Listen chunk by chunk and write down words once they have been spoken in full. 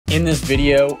In this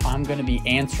video, I'm going to be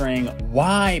answering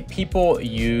why people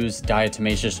use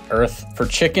diatomaceous earth for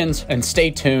chickens, and stay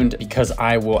tuned because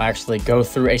I will actually go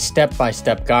through a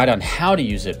step-by-step guide on how to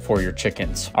use it for your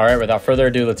chickens. All right, without further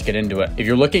ado, let's get into it. If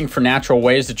you're looking for natural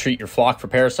ways to treat your flock for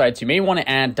parasites, you may want to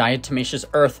add diatomaceous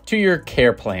earth to your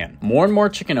care plan. More and more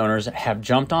chicken owners have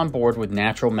jumped on board with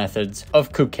natural methods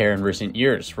of coop care in recent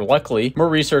years. Luckily, more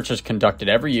research is conducted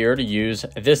every year to use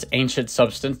this ancient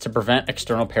substance to prevent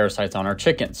external parasites on our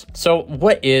chickens. So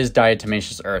what is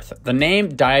diatomaceous earth? The name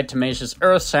diatomaceous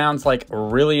earth sounds like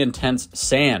really intense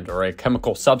sand or a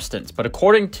chemical substance, but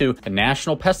according to the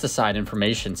National Pesticide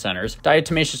Information Centers,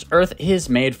 diatomaceous earth is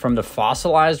made from the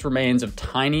fossilized remains of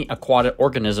tiny aquatic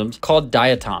organisms called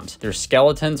diatoms. Their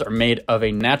skeletons are made of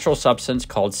a natural substance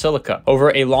called silica.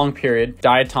 Over a long period,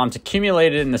 diatoms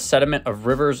accumulated in the sediment of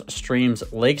rivers, streams,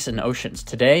 lakes, and oceans.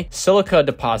 Today, silica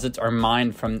deposits are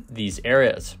mined from these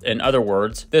areas. In other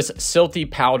words, this silty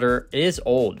powder is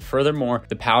old. Furthermore,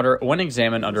 the powder, when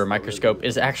examined under a microscope,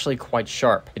 is actually quite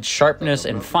sharp. Its sharpness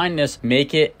and fineness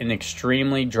make it an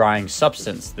extremely drying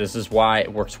substance. This is why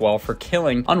it works well for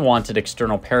killing unwanted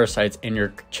external parasites in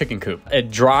your chicken coop. It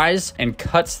dries and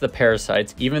cuts the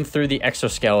parasites even through the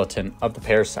exoskeleton of the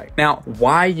parasite. Now,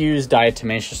 why use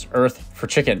diatomaceous earth for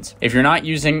chickens? If you're not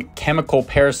using chemical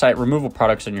parasite removal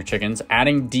products on your chickens,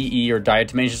 adding DE or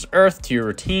diatomaceous earth to your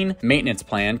routine maintenance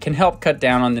plan can help cut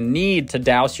down on the need to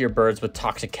douse your birds with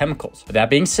toxic chemicals. With that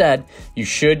being said, you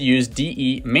should use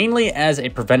DE mainly as a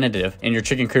preventative in your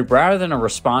chicken coop rather than a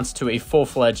response to a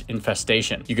full-fledged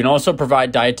infestation. You can also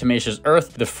provide diatomaceous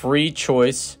earth the free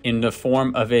choice in the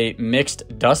form of a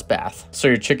mixed dust bath, so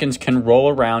your chickens can roll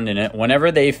around in it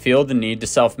whenever they feel the need to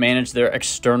self-manage their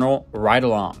external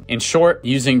ride-along. In short,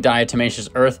 using diatomaceous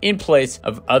earth in place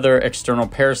of other external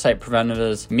parasite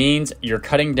preventatives means you're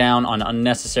cutting down on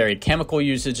unnecessary chemical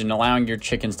usage and allowing your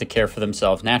chickens to care for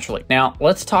themselves naturally. Now,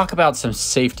 let's talk about some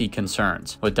safety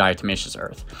concerns with diatomaceous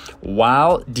earth.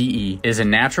 While DE is a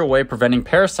natural way of preventing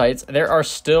parasites, there are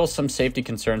still some safety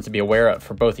concerns to be aware of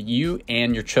for both you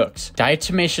and your chooks.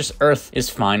 Diatomaceous earth is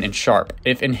fine and sharp.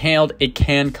 If inhaled, it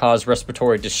can cause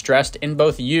respiratory distress in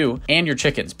both you and your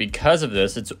chickens. Because of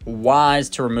this, it's wise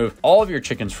to remove all of your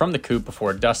chickens from the coop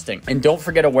before dusting. And don't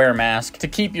forget to wear a mask to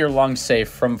keep your lungs safe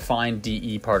from fine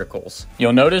DE particles.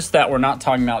 You'll notice that we're not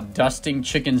talking about dusting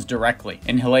chickens directly.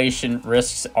 Inhalation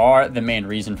risks are the main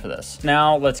reason for this.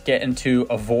 Now let's get into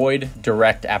avoid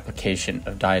direct application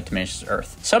of diatomaceous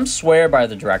earth. Some swear by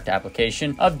the direct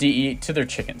application of DE to their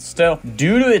chickens. Still,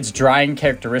 due to its drying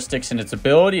characteristics and its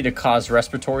ability to cause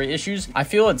respiratory issues, I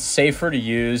feel it's safer to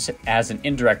use as an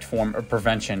indirect form of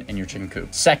prevention in your chicken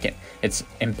coop. Second, it's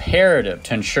imperative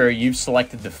to ensure you've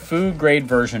selected the food grade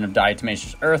version of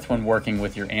diatomaceous earth when working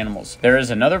with your animals. There is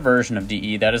another version of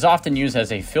DE that is often used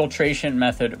as a filtration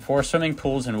method for swimming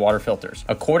pools and water filters.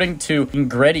 According to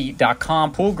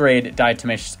ingredi.com, pool grade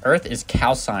diatomaceous earth is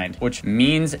calcined, which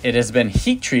means it has been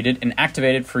heat treated and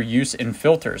activated for use in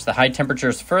filters. The high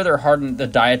temperatures further harden the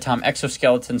diatom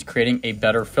exoskeletons, creating a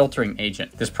better filtering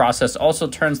agent. This process also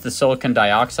turns the silicon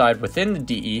dioxide within the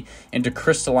DE into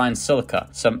crystalline silica.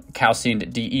 Some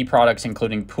calcined DE products,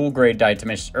 including pool grade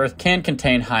diatomaceous earth, can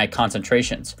contain high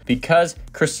concentrations. Because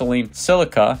crystalline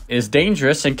silica is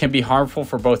dangerous and can be harmful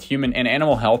for both human and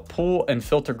animal health, pool and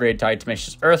filter grade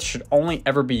diatomaceous earth should only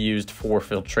ever be used for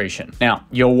filtration. Now,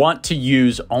 you'll want to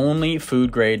use only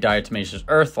food grade diatomaceous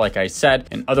earth, like I said.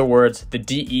 In other words, the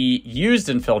DE used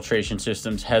in filtration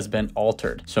systems has been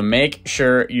altered. So make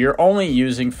sure you're only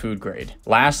using food grade.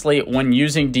 Lastly, when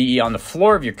using DE on the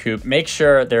floor of your coop, make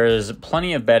sure there is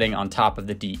plenty of bedding on top of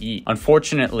the DE.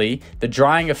 Unfortunately, the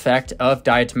drying effect of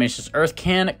diatomaceous earth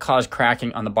can cause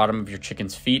cracking on the bottom of your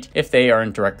chicken's feet if they are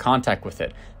in direct contact with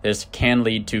it. This can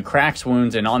lead to cracks,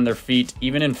 wounds, and on their feet,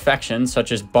 even infections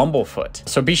such as bumblefoot.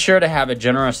 So be sure to have a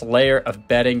generous layer of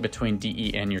bedding between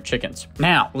DE and your chickens.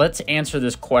 Now, let's answer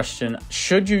this question.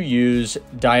 Should you use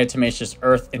diatomaceous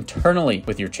earth internally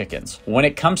with your chickens? When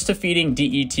it comes to feeding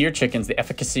DE to your chickens, the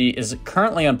efficacy is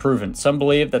currently unproven. Some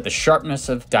believe that the sharpness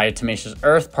of diatomaceous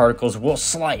earth particles will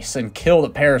slice and kill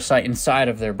the parasite inside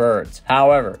of their birds.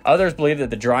 However, others believe that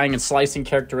the drying and slicing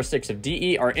characteristics of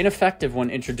DE are ineffective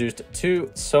when introduced to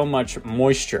so much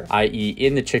moisture, i.e.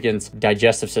 in the chicken's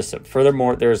digestive system.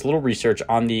 Furthermore, there is little research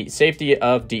on the safety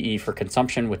of DE for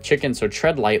consumption with chickens, so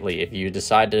tread lightly if you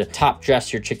decide to top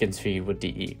dress your chicken's feed with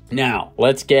DE. Now,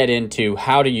 let's get into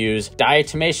how to use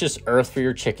diatomaceous earth for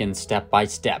your chickens step by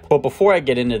step. But before I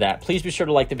get into that, please be sure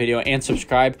to like the video and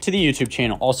subscribe to the YouTube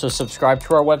channel. Also, subscribe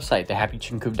to our website,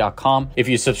 thehappychickencoop.com. If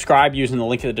you subscribe using the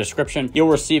link in the description, you'll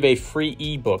receive a free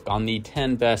ebook on the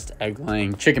 10 best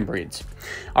egg-laying chicken breeds.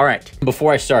 All right,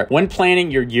 before I start? When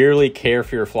planning your yearly care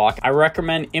for your flock, I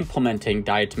recommend implementing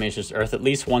Diatomaceous Earth at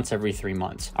least once every 3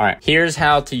 months. All right, here's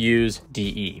how to use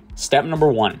DE. Step number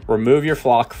 1, remove your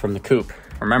flock from the coop.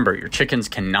 Remember, your chickens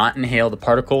cannot inhale the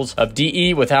particles of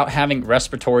DE without having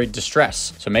respiratory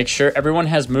distress. So make sure everyone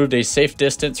has moved a safe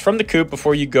distance from the coop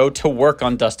before you go to work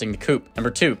on dusting the coop.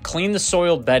 Number 2, clean the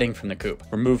soiled bedding from the coop.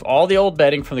 Remove all the old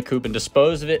bedding from the coop and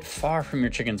dispose of it far from your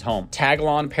chicken's home.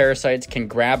 Tagalon parasites can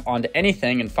grab onto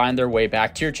anything and find their way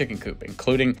back to your chicken coop,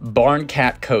 including barn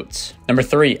cat coats. Number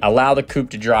 3, allow the coop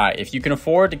to dry. If you can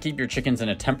afford to keep your chickens in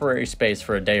a temporary space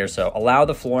for a day or so, allow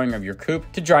the flooring of your coop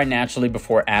to dry naturally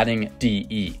before adding DE.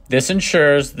 This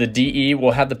ensures the DE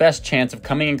will have the best chance of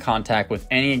coming in contact with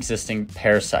any existing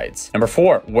parasites. Number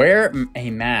 4, wear a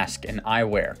mask and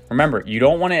eyewear. Remember, you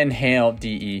don't want to inhale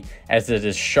DE as it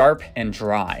is sharp and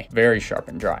dry, very sharp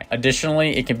and dry.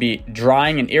 Additionally, it can be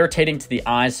drying and irritating to the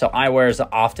eyes, so eyewear is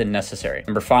often necessary.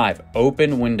 Number 5,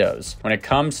 open windows. When it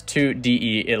comes to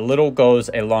DE, it little goes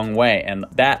a long way, and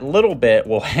that little bit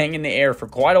will hang in the air for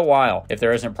quite a while if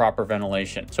there isn't proper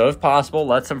ventilation. So if possible,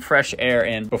 let some fresh air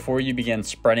in before you begin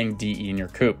spreading DE in your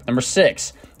coop. Number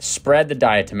 6, spread the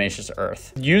diatomaceous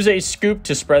earth. Use a scoop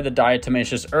to spread the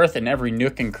diatomaceous earth in every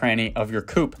nook and cranny of your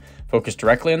coop. Focus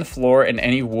directly on the floor and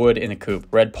any wood in the coop.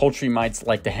 Red poultry mites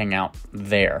like to hang out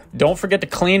there. Don't forget to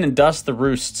clean and dust the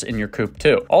roosts in your coop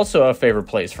too. Also a favorite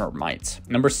place for mites.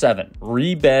 Number 7,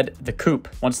 rebed the coop.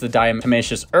 Once the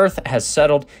diatomaceous earth has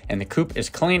settled and the coop is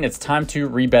clean, it's time to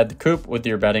rebed the coop with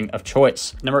your bedding of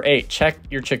choice. Number 8, check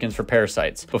your chickens for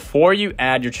parasites. Before you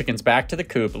add your chickens back to the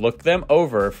coop, look them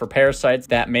over for parasites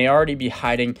that may already be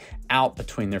hiding out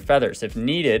between their feathers. If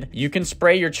needed, you can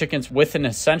spray your chickens with an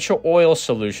essential oil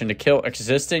solution to kill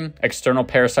existing external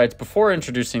parasites before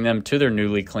introducing them to their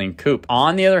newly cleaned coop.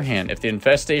 On the other hand, if the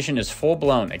infestation is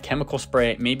full-blown, a chemical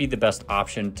spray may be the best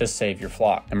option to save your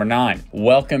flock. Number 9,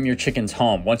 welcome your chickens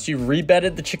home. Once you've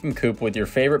rebedded the chicken coop with your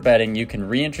favorite bedding, you can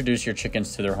reintroduce your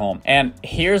chickens to their home. And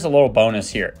here's a little bonus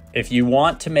here. If you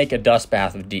want to make a dust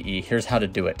bath of DE, here's how to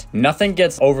do it. Nothing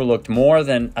gets overlooked more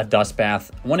than a dust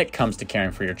bath when it comes to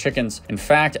caring for your chickens. In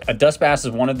fact, a dust bath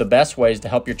is one of the best ways to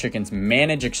help your chickens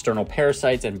manage external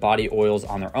parasites and body oils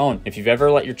on their own. If you've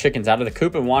ever let your chickens out of the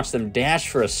coop and watched them dash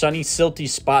for a sunny, silty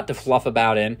spot to fluff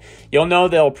about in, you'll know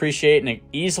they'll appreciate an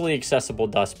easily accessible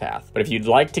dust bath. But if you'd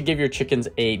like to give your chickens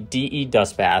a DE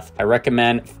dust bath, I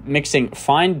recommend mixing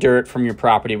fine dirt from your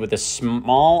property with a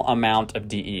small amount of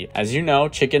DE. As you know,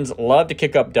 chickens love to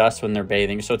kick up dust when they're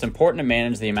bathing, so it's important to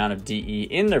manage the amount of DE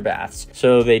in their baths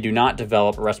so they do not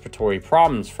develop respiratory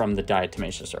problems from the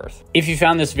diatomaceous earth. If you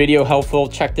found this video helpful,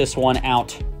 check this one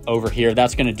out over here.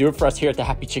 That's going to do it for us here at the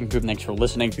Happy Chicken Coop. Thanks for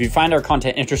listening. If you find our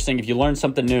content interesting, if you learned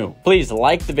something new, please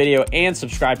like the video and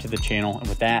subscribe to the channel. And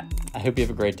with that, I hope you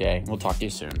have a great day. We'll talk to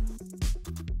you soon.